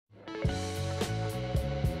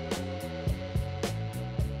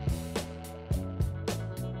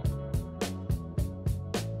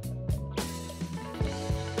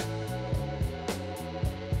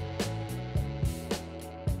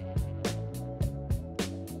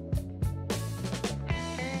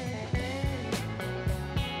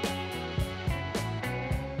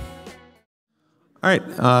All right,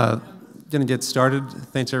 gonna get started.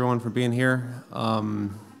 Thanks everyone for being here.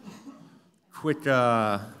 Quick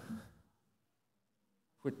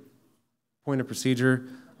point of procedure.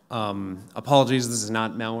 Apologies, this is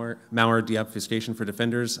not malware deobfuscation for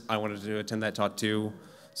defenders. I wanted to attend that talk too,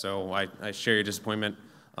 so I share your disappointment.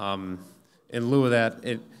 In lieu of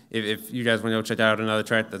that, if you guys want to go check out another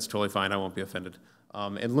track, that's totally fine. I won't be offended.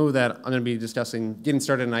 In lieu of that, I'm going to be discussing getting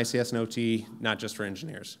started in ICS and OT, not just for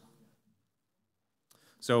engineers.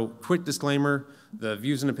 So, quick disclaimer, the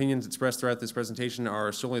views and opinions expressed throughout this presentation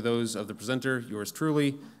are solely those of the presenter, yours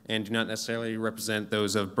truly, and do not necessarily represent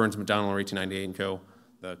those of Burns McDonnell or 1898 & Co.,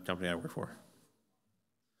 the company I work for.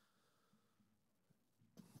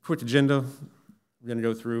 Quick agenda, we're going to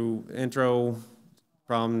go through intro,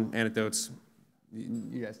 problem, anecdotes.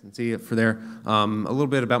 You guys can see it for there. A little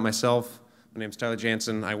bit about myself. My name is Tyler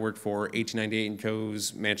Jansen. I work for 1898 &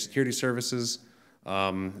 Co.'s Managed Security Services.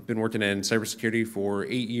 Been working in cybersecurity for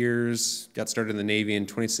 8 years, got started in the Navy in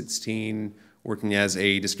 2016, working as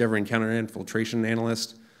a Discovery Counter Infiltration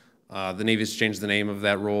analyst. The Navy has changed the name of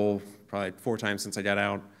that role probably 4 times since I got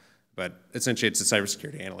out, but essentially it's a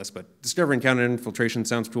cybersecurity analyst. But Discovery Counter Infiltration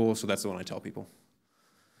sounds cool, so that's the one I tell people.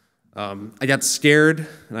 I got scared,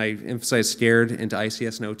 and I emphasize scared, into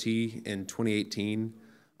ICS and OT in 2018.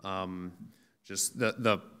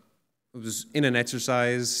 It was in an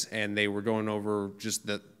exercise, and they were going over just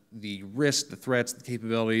the risk, the threats, the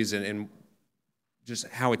capabilities, and just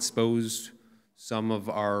how exposed some of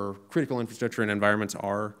our critical infrastructure and environments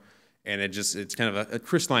are. And it's kind of a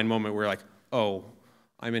crystalline moment where, like, oh,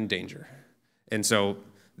 I'm in danger. And so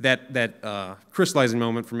that crystallizing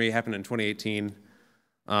moment for me happened in 2018.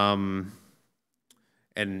 And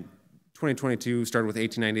 2022 started with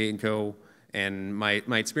 1898 & Co. And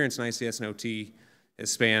my experience in ICS and OT has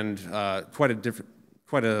spanned quite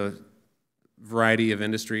a variety of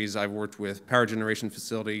industries. I've worked with power generation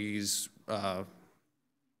facilities, oil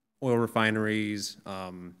refineries,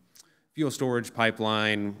 fuel storage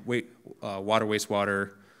pipeline, water,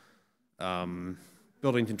 wastewater,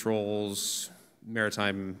 building controls,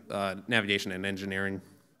 maritime navigation and engineering.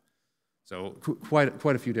 So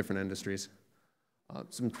quite a few different industries.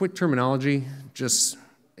 Some quick terminology, just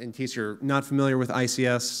in case you're not familiar with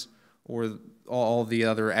ICS or all the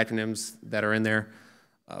other acronyms that are in there.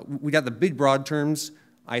 We got the big broad terms.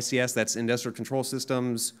 ICS, that's Industrial Control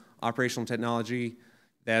Systems, Operational Technology.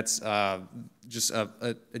 That's just,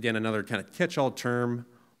 again, another kind of catch-all term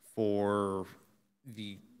for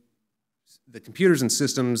the computers and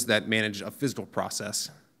systems that manage a physical process,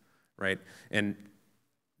 right? And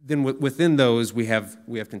then within those, we have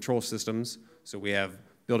control systems. So we have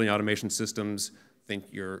building automation systems. Think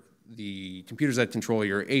the computers that control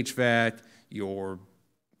your HVAC, your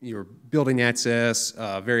building access,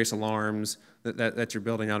 various alarms, that's your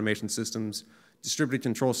building automation systems. Distributed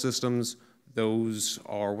control systems, those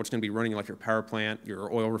are what's going to be running like your power plant,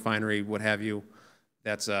 your oil refinery, what have you.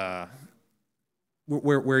 That's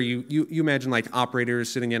where you imagine like operators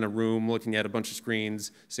sitting in a room looking at a bunch of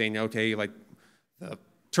screens saying, okay, like the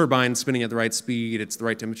turbine's spinning at the right speed, it's the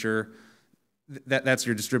right temperature. That's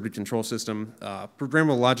your distributed control system.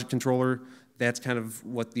 Programmable logic controller, that's kind of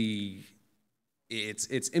what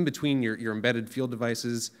it's in between your embedded field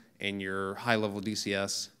devices and your high-level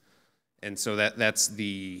DCS. And so that's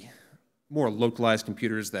the more localized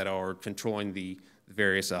computers that are controlling the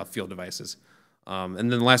various field devices. And then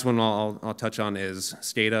the last one I'll touch on is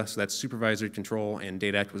SCADA, so that's supervisory control and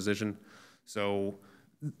data acquisition. So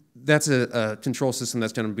that's a control system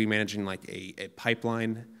that's going to be managing like a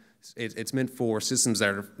pipeline. It's meant for systems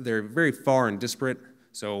they're very far and disparate.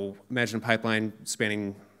 So imagine a pipeline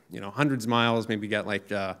spanning hundreds of miles. Maybe you got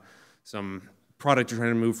like some product you're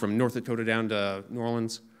trying to move from North Dakota down to New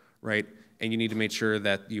Orleans, right? And you need to make sure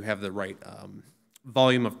that you have the right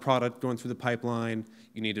volume of product going through the pipeline.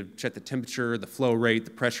 You need to check the temperature, the flow rate,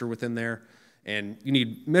 the pressure within there, and you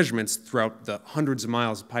need measurements throughout the hundreds of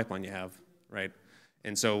miles of pipeline you have, right?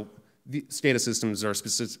 And so the SCADA systems are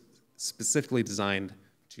specifically designed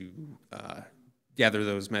to gather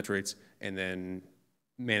those metrics and then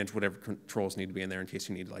manage whatever controls need to be in there in case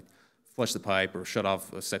you need to like flush the pipe or shut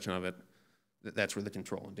off a section of it. That's where the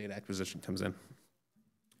control and data acquisition comes in.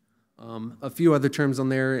 A few other terms on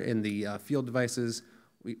there in the field devices.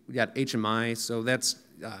 We got HMI, so that's,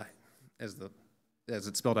 as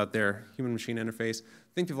it's spelled out there, human-machine interface.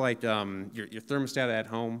 Think of like your thermostat at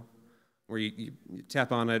home where you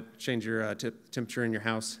tap on it, change your temperature in your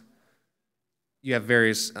house. You have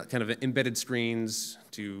various kind of embedded screens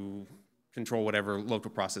to control whatever local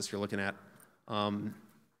process you're looking at.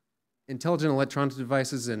 Intelligent electronic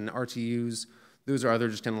devices and RTUs, those are other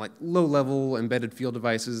just kind of like low-level embedded field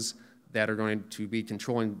devices that are going to be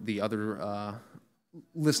controlling the other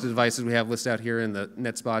listed devices we have listed out here in the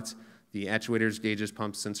net spots, the actuators, gauges,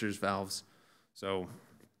 pumps, sensors, valves. So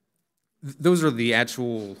those are the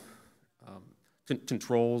actual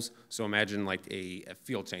controls. So imagine like a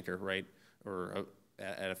fuel tanker, right? Or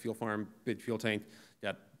at a fuel farm, big fuel tank,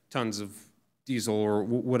 got tons of diesel or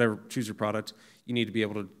whatever, choose your product. You need to be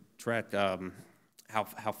able to track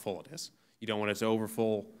how full it is. You don't want it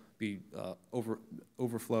to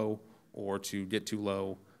overflow or to get too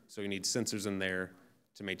low. So you need sensors in there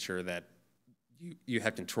to make sure that you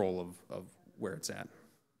have control of where it's at.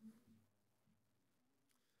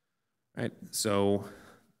 All right, so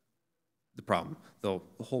the problem, the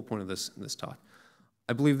whole point of this talk.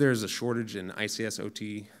 I believe there is a shortage in ICS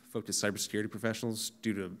OT focused cybersecurity professionals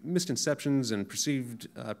due to misconceptions and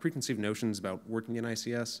preconceived notions about working in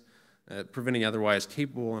ICS, preventing otherwise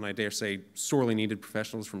capable and I dare say sorely needed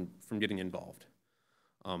professionals from getting involved.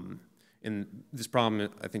 And this problem,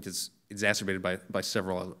 I think, is exacerbated by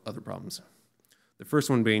several other problems. The first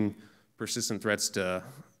one being persistent threats to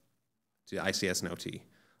ICS and OT.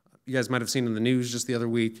 You guys might have seen in the news just the other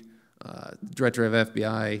week, the director of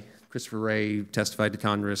FBI, Christopher Wray, testified to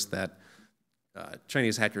Congress that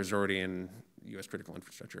Chinese hackers are already in U.S. critical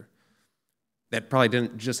infrastructure. That probably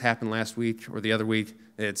didn't just happen last week or the other week.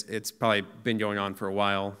 It's probably been going on for a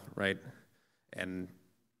while, right? And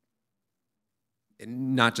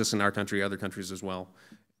not just in our country, other countries as well.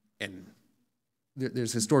 And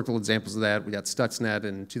there's historical examples of that. We got Stuxnet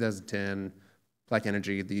in 2010, Black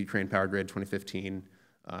Energy, the Ukraine power grid, 2015.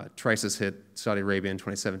 Trisis hit Saudi Arabia in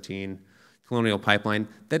 2017. Colonial Pipeline,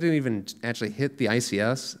 that didn't even actually hit the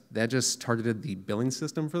ICS. That just targeted the billing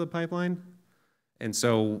system for the pipeline. And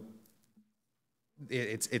so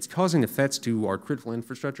it's causing effects to our critical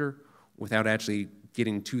infrastructure without actually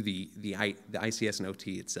getting to the ICS and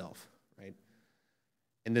OT itself, right?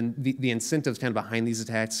 And then the incentives kind of behind these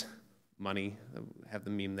attacks, money, have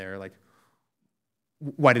the meme there, like,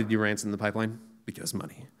 why did you ransom the pipeline? Because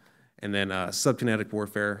money. And then subkinetic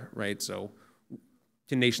warfare, right? So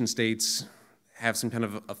can nation states have some kind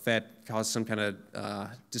of effect, cause some kind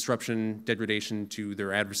of disruption, degradation to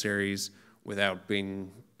their adversaries without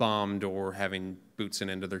being bombed or having boots sent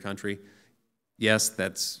into their country? Yes,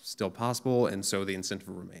 that's still possible, and so the incentive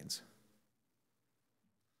remains.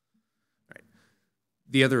 All right.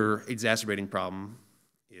 The other exacerbating problem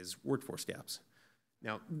is workforce gaps.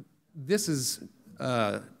 Now, this is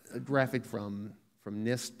a graphic from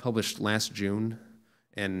NIST published last June,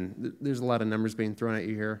 and there's a lot of numbers being thrown at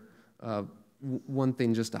you here. One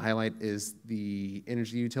thing just to highlight is the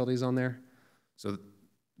energy utilities on there. So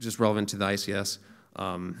just relevant to the ICS,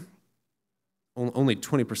 only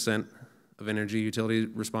 20% of energy utility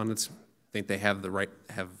respondents think they have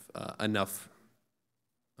enough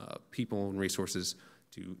people and resources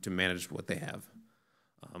to manage what they have.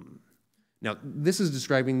 Now, this is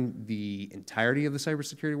describing the entirety of the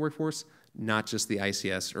cybersecurity workforce, not just the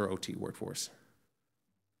ICS or OT workforce.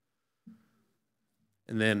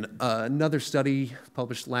 And then another study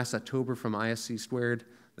published last October from ISC Squared,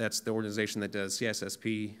 that's the organization that does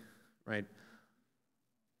CSSP, right?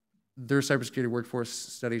 Their cybersecurity workforce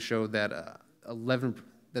study showed that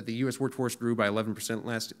that the U.S. workforce grew by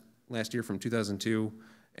 11% last year from 2002,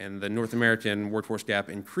 and the North American workforce gap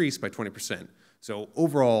increased by 20%. So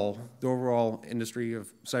overall, the overall industry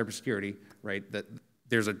of cybersecurity, right, that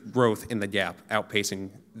there's a growth in the gap, outpacing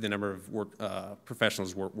the number of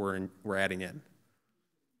professionals we're adding in.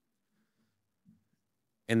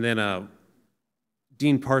 And then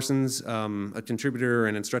Dean Parsons, a contributor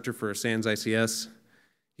and instructor for SANS ICS,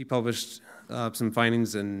 he published some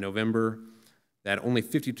findings in November that only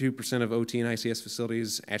 52% of OT and ICS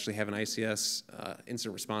facilities actually have an ICS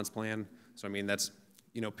incident response plan. So I mean, that's,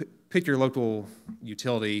 you know, pick your local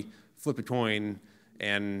utility, flip a coin,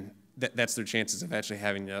 and that's their chances of actually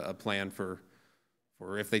having a plan for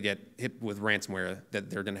if they get hit with ransomware, that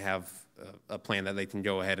they're going to have a plan that they can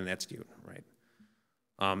go ahead and execute, right?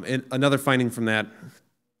 And another finding from that,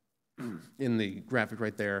 in the graphic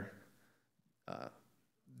right there,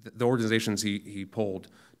 the organizations he polled,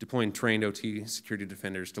 deploying trained OT security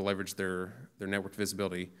defenders to leverage their network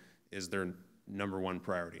visibility is their #1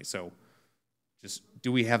 priority. So just,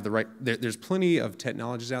 do we have the right, there's plenty of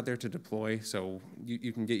technologies out there to deploy, so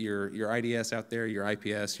you can get your IDS out there, your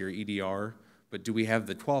IPS, your EDR, but do we have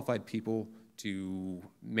the qualified people to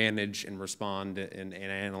manage and respond and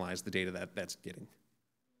analyze the data that's getting?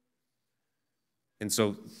 And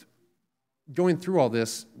so going through all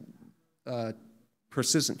this,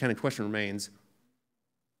 persistent kind of question remains,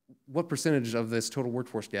 what percentage of this total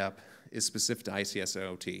workforce gap is specific to ICS or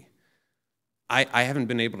OT? I haven't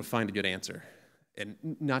been able to find a good answer. And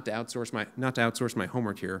not to outsource my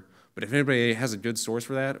homework here, but if anybody has a good source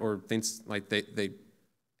for that or thinks like they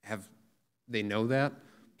know that,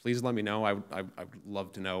 please let me know. I would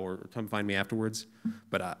love to know, or come find me afterwards.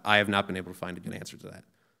 But I have not been able to find a good answer to that.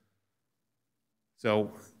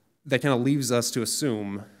 So that kind of leaves us to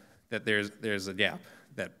assume that there's a gap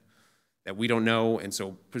that we don't know, and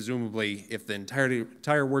so presumably if the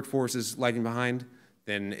entire workforce is lagging behind,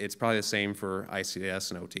 then it's probably the same for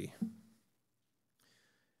ICS and OT.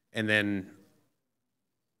 And then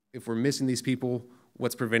if we're missing these people,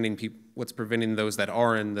 what's preventing those that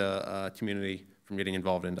are in the community from getting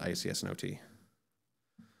involved into ICS and OT?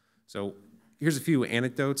 So here's a few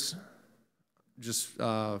anecdotes, just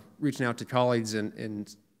reaching out to colleagues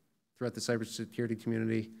and throughout the cybersecurity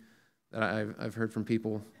community that I've heard from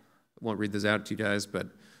people. I won't read those out to you guys, but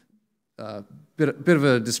bit of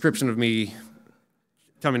a description of me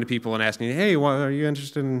coming to people and asking, hey, are you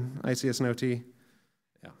interested in ICS and OT?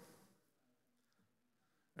 Yeah. All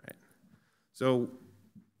right. So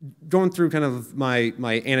going through kind of my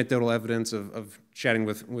anecdotal evidence of chatting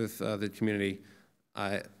with the community,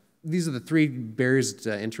 these are the 3 barriers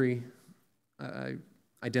to entry I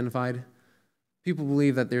identified. People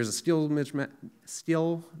believe that there's a skill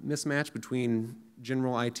mismatch between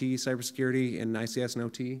general IT cybersecurity and ICS and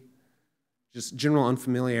OT. Just general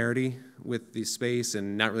unfamiliarity with the space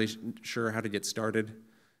and not really sure how to get started.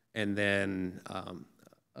 And then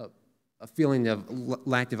a feeling of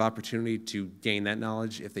lack of opportunity to gain that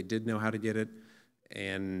knowledge if they did know how to get it,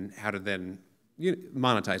 and how to then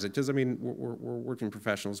monetize it. Because I mean, we're working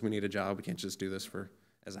professionals. We need a job. We can't just do this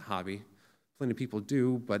as a hobby. Plenty of people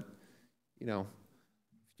do, but if you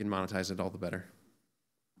can monetize it, all the better.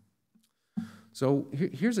 So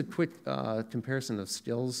here's a quick comparison of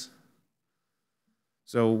skills.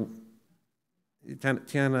 So you kind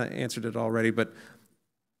of answered it already, but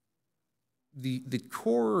the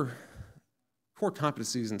core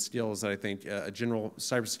competencies and skills that I think a general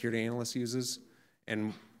cybersecurity analyst uses,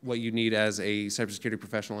 and what you need as a cybersecurity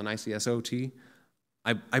professional in ICS OT,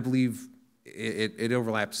 I believe it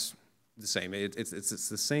overlaps the same. It's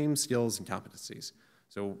the same skills and competencies.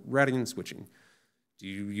 So routing and switching. Do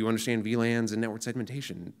you understand VLANs and network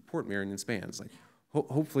segmentation, port mirroring and spans? Like,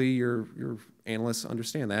 hopefully your analysts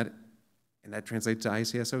understand that, and that translates to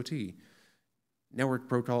ICS OT. Network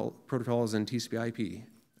protocols and TCP/IP,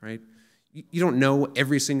 right? You don't know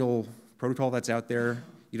every single protocol that's out there.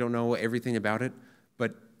 You don't know everything about it,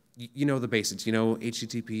 but you know the basics. You know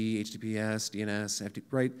HTTP, HTTPS, DNS, FTP,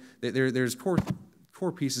 right? There's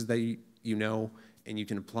core pieces that you know, and you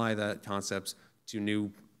can apply the concepts to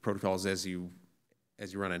new protocols as you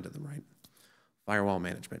run into them, right? Firewall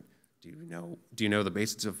management. Do you know the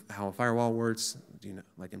basics of how a firewall works? Do you know,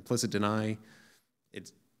 like, implicit deny?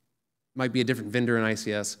 It might be a different vendor in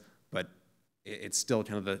ICS, but it's still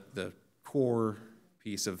kind of the core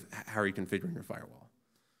piece of how are you configuring your firewall.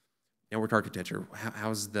 Network architecture.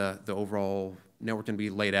 How's the overall network going to be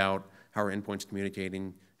laid out? How are endpoints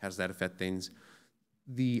communicating? How does that affect things?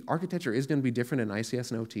 The architecture is going to be different in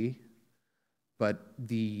ICS and OT, but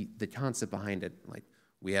the concept behind it, like,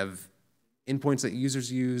 we have endpoints that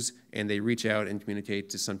users use, and they reach out and communicate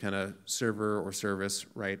to some kind of server or service,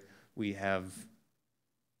 right? We have,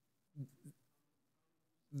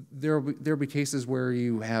 there'll be cases where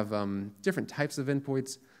you have different types of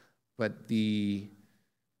endpoints, but the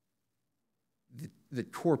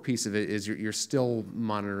core piece of it is you're still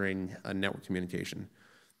monitoring a network communication.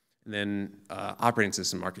 And then operating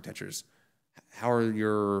system architectures. How are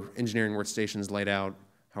your engineering workstations laid out?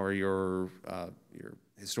 How are your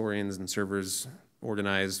historians and servers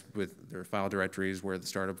organized with their file directories, where are the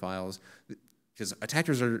startup files? Because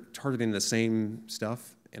attackers are targeting the same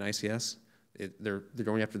stuff in ICS. They're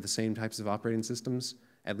going after the same types of operating systems,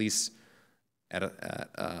 at least at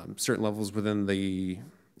certain levels within the,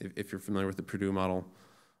 if you're familiar with the Purdue model,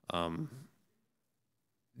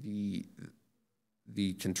 the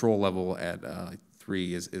control level at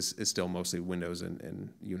 3 is still mostly Windows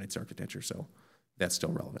and Unix architecture, so that's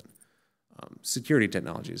still relevant. Security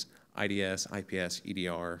technologies, IDS, IPS,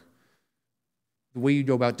 EDR. The way you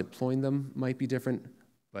go about deploying them might be different,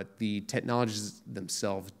 but the technologies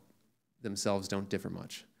themselves don't differ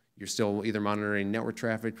much. You're still either monitoring network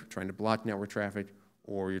traffic, trying to block network traffic,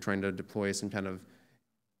 or you're trying to deploy some kind of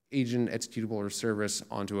agent, executable, or service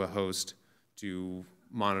onto a host to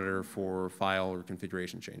monitor for file or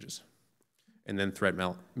configuration changes. And then threat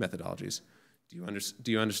methodologies.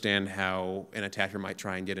 Do you understand how an attacker might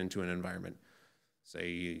try and get into an environment?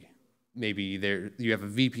 Say, maybe you have a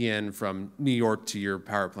VPN from New York to your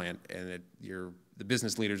power plant, and the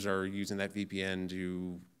business leaders are using that VPN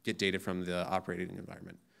to get data from the operating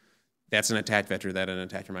environment. that's an attack vector that an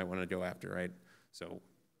attacker might want to go after, right? So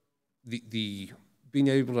the being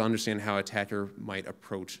able to understand how an attacker might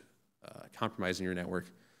approach compromising your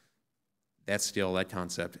network, that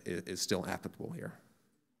concept is still applicable here.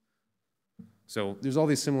 So there's all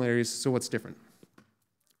these similarities, so what's different?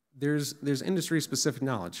 There's industry-specific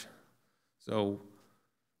knowledge. So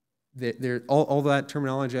all that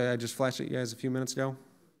terminology I just flashed at you guys a few minutes ago,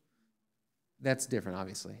 that's different,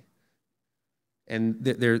 obviously. And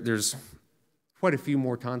there's quite a few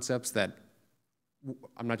more concepts that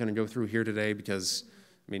I'm not going to go through here today because,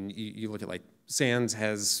 I mean, you look at like SANS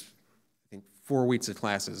has, I think, 4 weeks of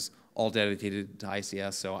classes all dedicated to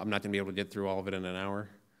ICS, so I'm not going to be able to get through all of it in an hour.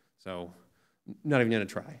 So not even going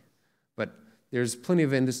to try. But there's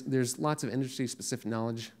there's lots of industry-specific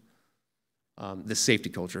knowledge. The safety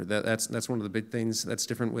culture, that's one of the big things that's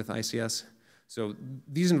different with ICS. So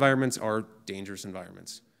these environments are dangerous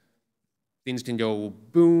environments. Things can go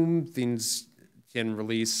boom, things can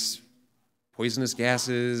release poisonous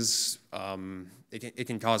gases, it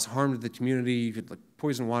can cause harm to the community, you could like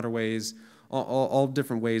poison waterways, all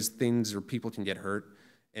different ways things or people can get hurt.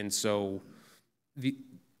 And so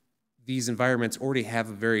these environments already have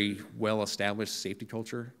a very well-established safety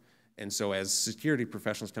culture. And so as security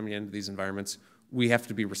professionals coming into these environments, we have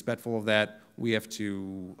to be respectful of that. We have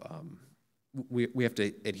to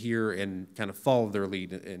adhere and kind of follow their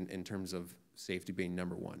lead in terms of safety being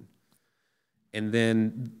number one. And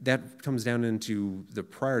then that comes down into the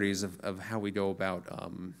priorities of how we go about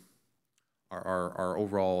our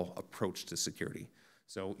overall approach to security.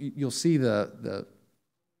 So you'll see the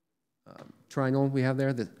triangle we have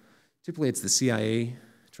there. Typically it's the CIA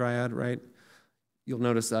triad, right? You'll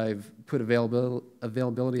notice I've put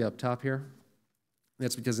availability up top here.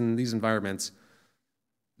 That's because in these environments,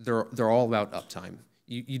 they're all about uptime.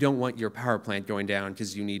 You don't want your power plant going down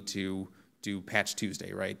because you need to do Patch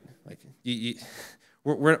Tuesday, right? Like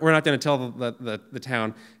we're not going to tell the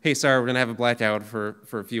town, hey, sorry, we're going to have a blackout for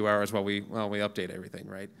a few hours while we update everything,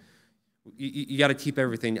 right? You got to keep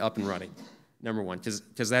everything up and running, number one,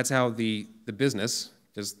 because that's how the business,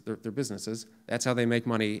 because they're businesses, that's how they make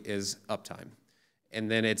money is uptime. And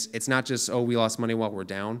then it's not just, oh, we lost money while we're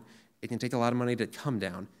down. It can take a lot of money to come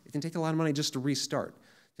down. It can take a lot of money just to restart.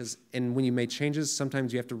 And when you make changes,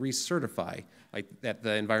 sometimes you have to recertify, like that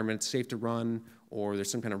the environment's safe to run, or there's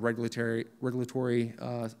some kind of regulatory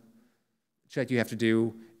check you have to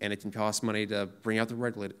do, and it can cost money to bring out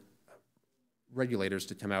the regulators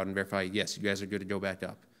to come out and verify, yes, you guys are good to go back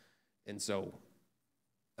up. And so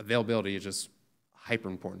availability is just hyper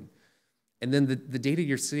important. And then the data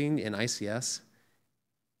you're seeing in ICS,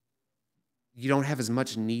 you don't have as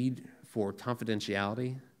much need for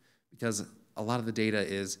confidentiality because a lot of the data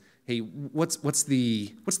is, hey, what's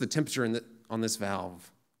the temperature on this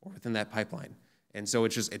valve or within that pipeline? And so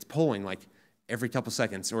it's polling like every couple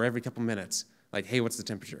seconds or every couple minutes, like, hey, what's the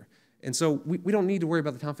temperature? And so we don't need to worry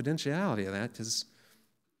about the confidentiality of that because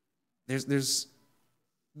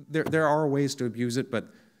there are ways to abuse it, but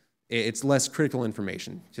it's less critical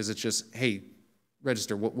information because it's just, hey,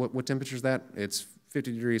 register, what temperature is that? It's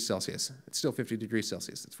 50 degrees Celsius. It's still 50 degrees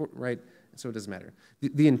Celsius, right? So it doesn't matter.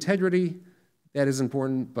 The integrity, that is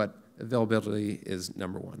important, but availability is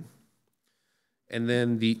number one. And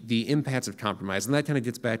then the impacts of compromise, and that kind of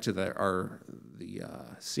gets back to the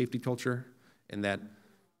safety culture, and that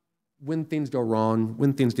when things go wrong,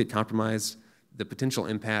 when things get compromised, the potential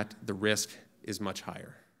impact, the risk is much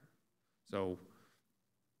higher. So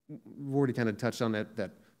we've already kind of touched on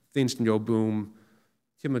that things can go boom,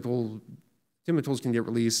 chemicals can get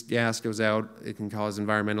released, gas goes out, it can cause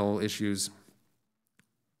environmental issues.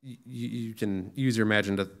 You can use your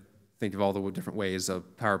imagination to think of all the different ways a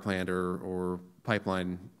power plant or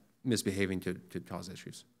pipeline misbehaving could cause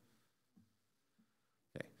issues.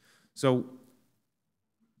 Okay, so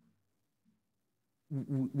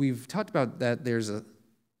we've talked about that there's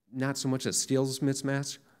not so much a skills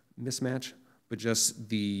mismatch, but just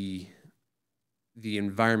the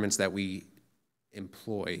environments that we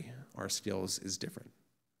employ our skills is different.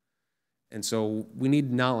 And so we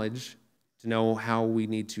need knowledge to know how we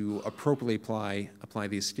need to appropriately apply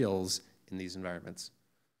these skills in these environments.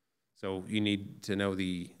 So you need to know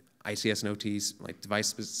the ICS and OTs, like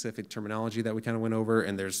device-specific terminology that we kind of went over,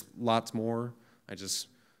 and there's lots more.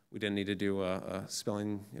 We didn't need to do a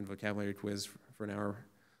spelling and vocabulary quiz for an hour,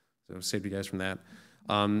 so saved you guys from that.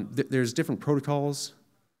 There's different protocols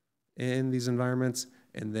in these environments,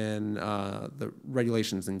 and then the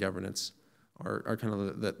regulations and governance are kind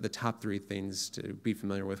of the top three things to be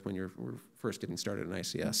familiar with when you're first getting started in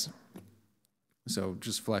ICS. So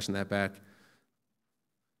just flashing that back.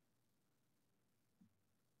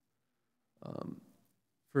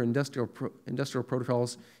 For industrial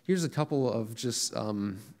protocols, here's a couple of just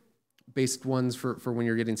basic ones for when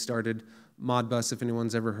you're getting started. Modbus, if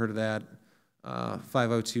anyone's ever heard of that,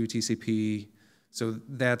 502 TCP. So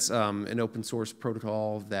that's an open source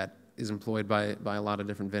protocol that is employed by a lot of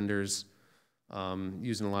different vendors,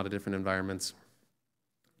 used in a lot of different environments.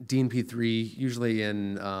 DNP3, usually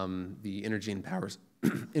in the energy and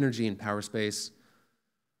power space.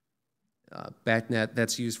 BACnet,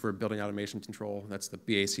 that's used for building automation control. That's the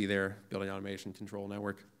BAC there, building automation control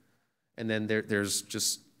network. And then there's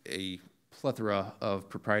just a plethora of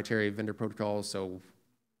proprietary vendor protocols. So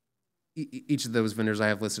each of those vendors I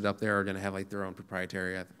have listed up there are going to have like their own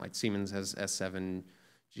proprietary. Like Siemens has S7,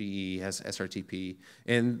 GE has SRTP,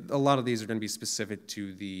 and a lot of these are going to be specific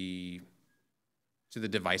to the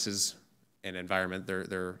devices and environment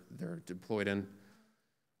they're deployed in.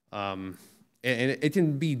 And it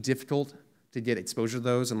can be difficult to get exposure to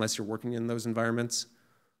those unless you're working in those environments.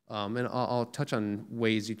 And I'll touch on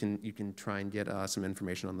ways you can try and get some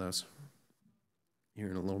information on those here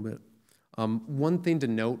in a little bit. One thing to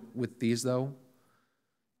note with these, though,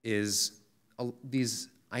 is these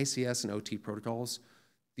ICS and OT protocols,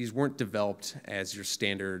 these weren't developed as your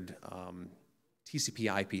standard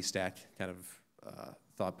TCP/IP stack kind of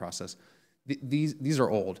thought process. These are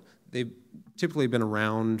old. They've typically been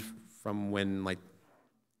around from when like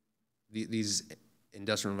these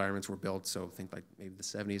industrial environments were built, so think like maybe the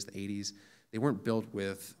 70s, the 80s. They weren't built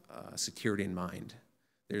with security in mind.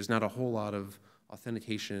 There's not a whole lot of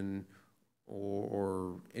authentication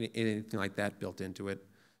or anything like that built into it.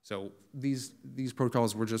 So these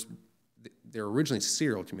protocols were they're originally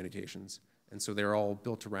serial communications, and so they're all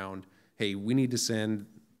built around, hey, we need to send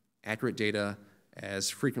accurate data as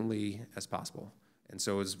frequently as possible. And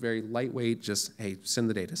so it's very lightweight, just, hey, send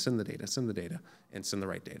the data, send the data, send the data, and send the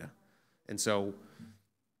right data. And so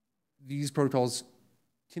these protocols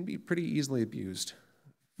can be pretty easily abused.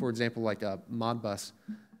 For example, like Modbus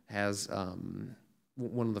has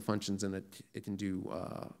one of the functions in it, it can do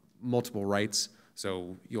multiple writes.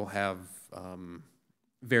 So you'll have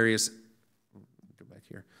various, go back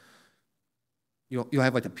here. You'll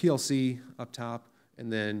have like a PLC up top,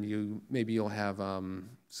 and then maybe you'll have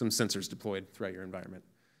some sensors deployed throughout your environment.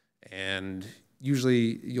 And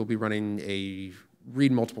usually you'll be running a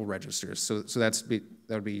read multiple registers. So that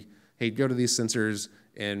would be, hey, go to these sensors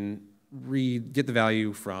and get the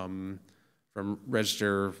value from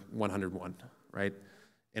register 101, right?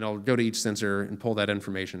 And I'll go to each sensor and pull that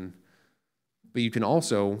information. But you can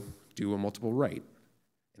also do a multiple write.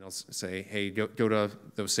 And I'll say, hey, go to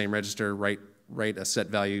those same register, write a set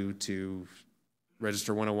value to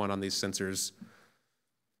register 101 on these sensors.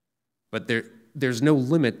 But there's no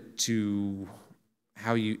limit to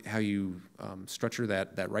how you structure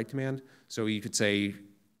that write command. So you could say,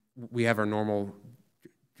 we have our normal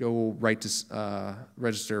go write to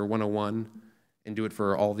register 101 and do it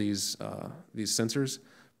for all these sensors.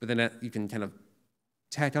 But then you can kind of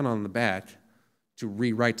tack on the back to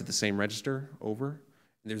rewrite to the same register over.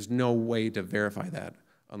 And there's no way to verify that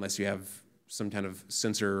unless you have some kind of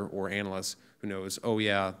sensor or analyst who knows, oh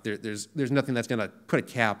yeah, there's nothing that's going to put a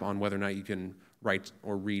cap on whether or not you can write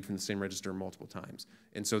or read from the same register multiple times.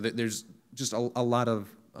 And so there's just a lot of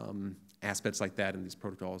aspects like that in these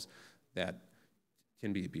protocols that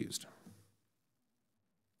can be abused.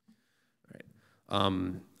 All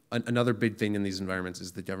right. Another big thing in these environments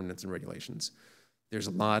is the governance and regulations. There's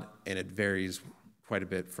a lot, and it varies quite a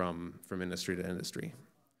bit from industry to industry.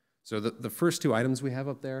 So the first two items we have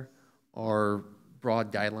up there are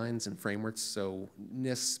broad guidelines and frameworks. So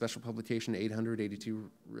NIST Special Publication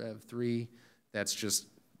 882 Rev 3, that's just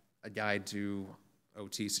a guide to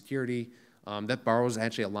OT security. That borrows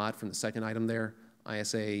actually a lot from the second item there,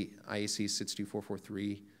 IEC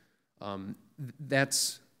 62443.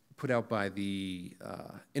 That's put out by the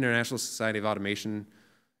International Society of Automation,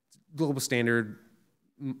 global standard,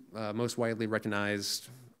 most widely recognized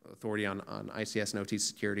authority on ICS and OT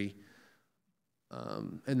security.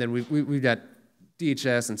 And then we've got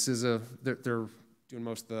DHS and CISA. They're doing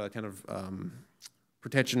most of the kind of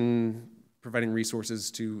protection, providing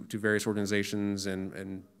resources to various organizations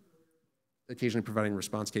and occasionally providing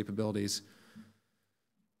response capabilities.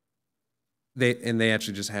 They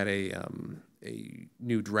actually just had a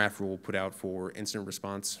new draft rule put out for incident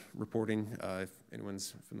response reporting, if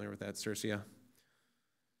anyone's familiar with that, CERCIA.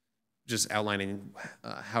 Just outlining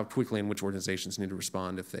how quickly and which organizations need to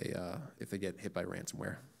respond if they get hit by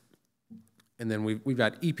ransomware. And then we've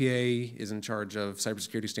got EPA is in charge of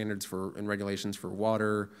cybersecurity standards and regulations for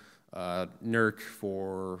water, NERC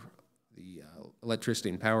for the electricity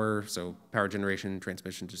and power, so power generation,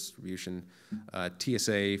 transmission, distribution,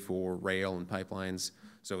 TSA for rail and pipelines.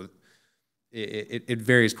 So it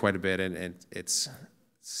varies quite a bit, and it's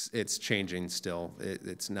changing still.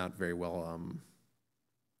 It's not very well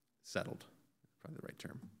settled, probably the right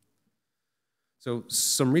term. So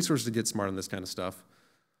some resources to get smart on this kind of stuff.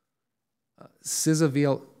 CISA's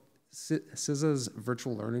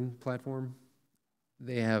virtual learning platform.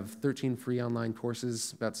 They have 13 free online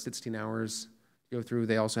courses, about 16 hours to go through.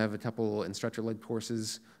 They also have a couple instructor-led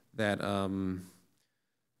courses that are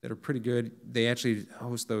pretty good. They actually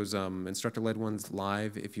host those instructor-led ones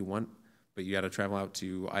live if you want, but you got to travel out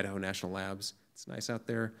to Idaho National Labs. It's nice out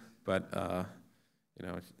there, but you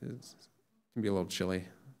know, it can be a little chilly.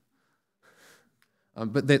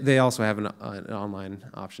 But they also have an online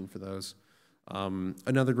option for those.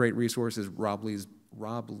 Another great resource is Rob Lee's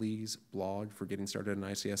blog for getting started in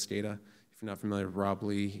ICS data. If you're not familiar with Rob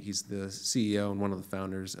Lee, he's the CEO and one of the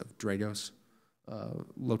founders of Dragos,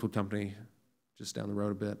 local company just down the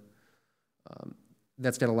road a bit.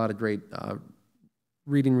 That's got a lot of great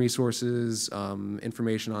reading resources,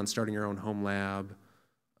 information on starting your own home lab,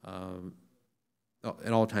 and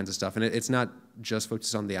all kinds of stuff. And it's not just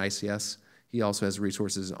focused on the ICS. He also has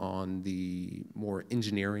resources on the more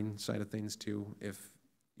engineering side of things too, if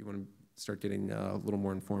you want to start getting a little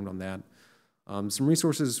more informed on that. Some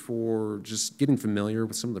resources for just getting familiar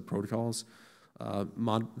with some of the protocols.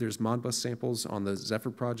 There's Modbus samples on the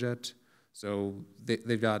Zephyr project. So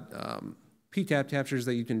they've got PCAP captures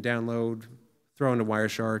that you can download, throw into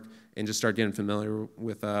Wireshark, and just start getting familiar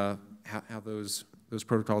with how those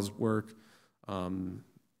protocols work.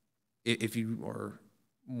 If you are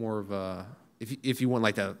more of a, if you want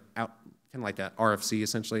like kind of like a RFC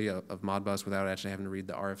essentially of Modbus without actually having to read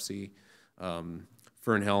the RFC,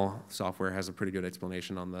 Fernhill software has a pretty good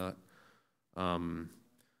explanation on that.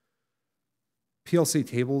 PLC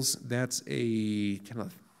tables, that's a kind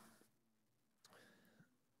of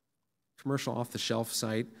commercial off-the-shelf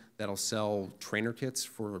site that'll sell trainer kits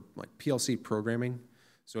for like PLC programming.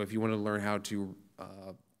 So if you want to learn how to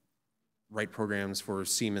write programs for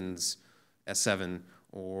Siemens S7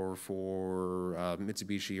 or for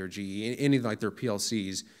Mitsubishi or GE, any like their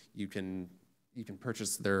PLCs, you can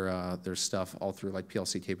purchase their stuff all through like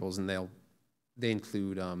PLC tables, and they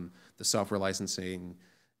include the software licensing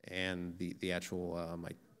and the actual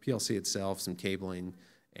like PLC itself, some cabling,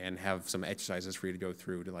 and have some exercises for you to go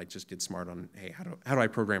through to like just get smart on, hey, how do I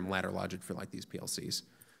program ladder logic for like these PLCs?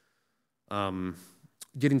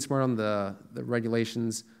 Getting smart on the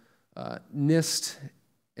regulations, NIST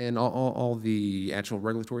and all the actual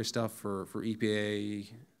regulatory stuff for EPA,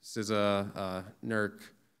 CISA, NERC,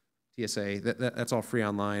 TSA. That's all free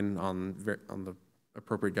online on the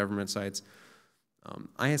appropriate government sites.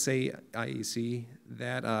 ISA, IEC,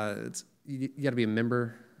 that you got to be a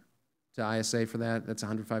member to ISA for that. That's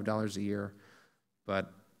 $105 a year.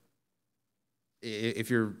 But if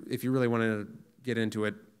you really want to get into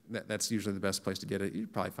it, that's usually the best place to get it.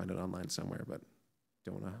 You'd probably find it online somewhere, but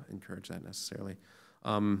don't want to encourage that necessarily.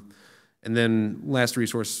 And then last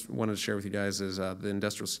resource I wanted to share with you guys is the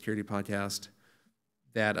Industrial Security Podcast.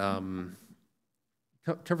 That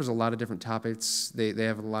covers a lot of different topics. They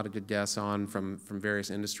have a lot of good guests on from various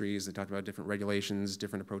industries. They talk about different regulations,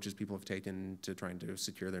 different approaches people have taken to trying to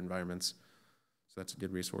secure their environments. So that's a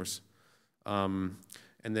good resource. And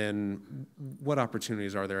then what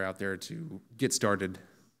opportunities are there out there to get started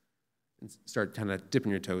and start kind of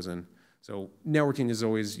dipping your toes in? So networking is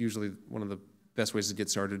always usually one of the best ways to get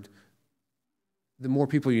started. The more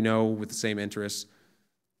people you know with the same interests,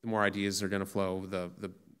 the more ideas are going to flow,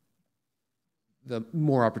 the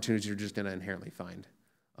more opportunities you're just going to inherently find.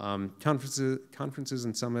 Conferences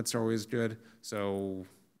and summits are always good, so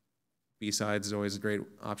BSides is always a great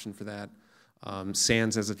option for that.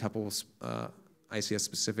 SANS has a couple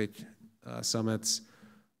ICS-specific summits.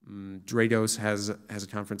 Dragos has a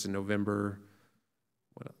conference in November.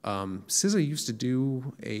 CISA used to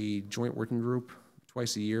do a joint working group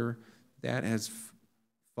twice a year. That has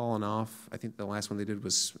fallen off. I think the last one they did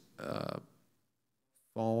was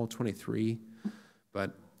fall 23.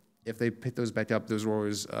 But if they pick those back up, those were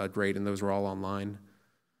always great, and those were all online.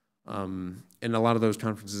 And a lot of those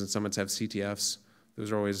conferences and summits have CTFs.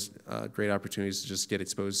 Those are always great opportunities to just get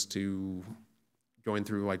exposed to going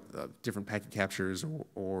through like different packet captures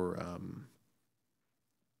or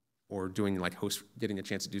doing like getting a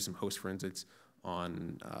chance to do some host forensics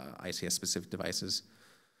on ICS-specific devices.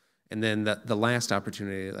 And then the last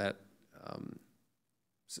opportunity that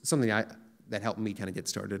something that helped me kind of get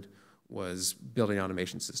started was building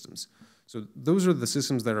automation systems. So those are the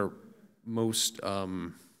systems that are most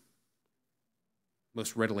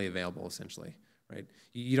readily available, essentially, right?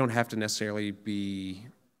 You don't have to necessarily be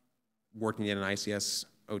working in an ICS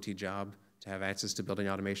OT job to have access to building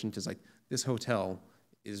automation, because like this hotel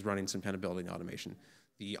is running some kind of building automation.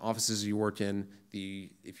 The offices you work in,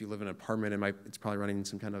 if you live in an apartment, it's probably running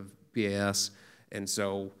some kind of BAS. And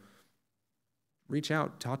so reach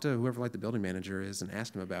out, talk to whoever like the building manager is and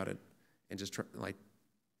ask them about it. And just try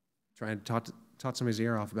and talk somebody's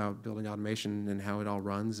ear off about building automation and how it all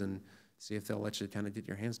runs, and see if they'll let you kind of get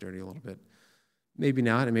your hands dirty a little bit. Maybe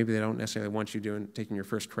not, and maybe they don't necessarily want you taking your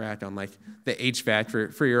first crack on like the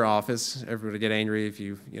HVAC for your office. Everybody get angry if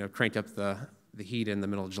you crank up the heat in the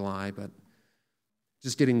middle of July, but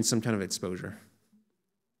just getting some kind of exposure.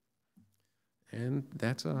 And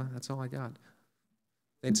that's all I got.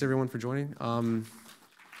 Thanks everyone for joining.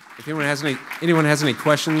 If anyone has any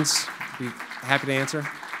questions, I'd be happy to answer.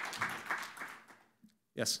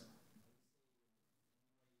 Yes.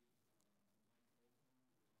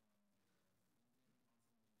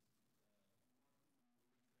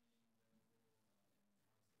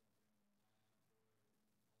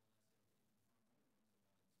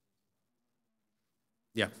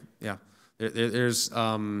 Yeah. There's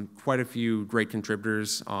quite a few great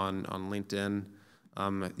contributors on LinkedIn.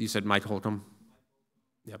 You said Mike Holcomb.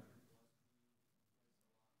 Yep.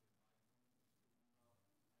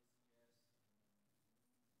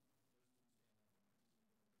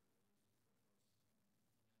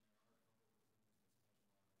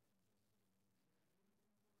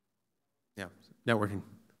 Yeah. Networking.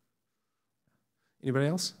 Anybody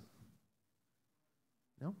else?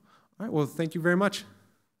 No? All right. Well, thank you very much.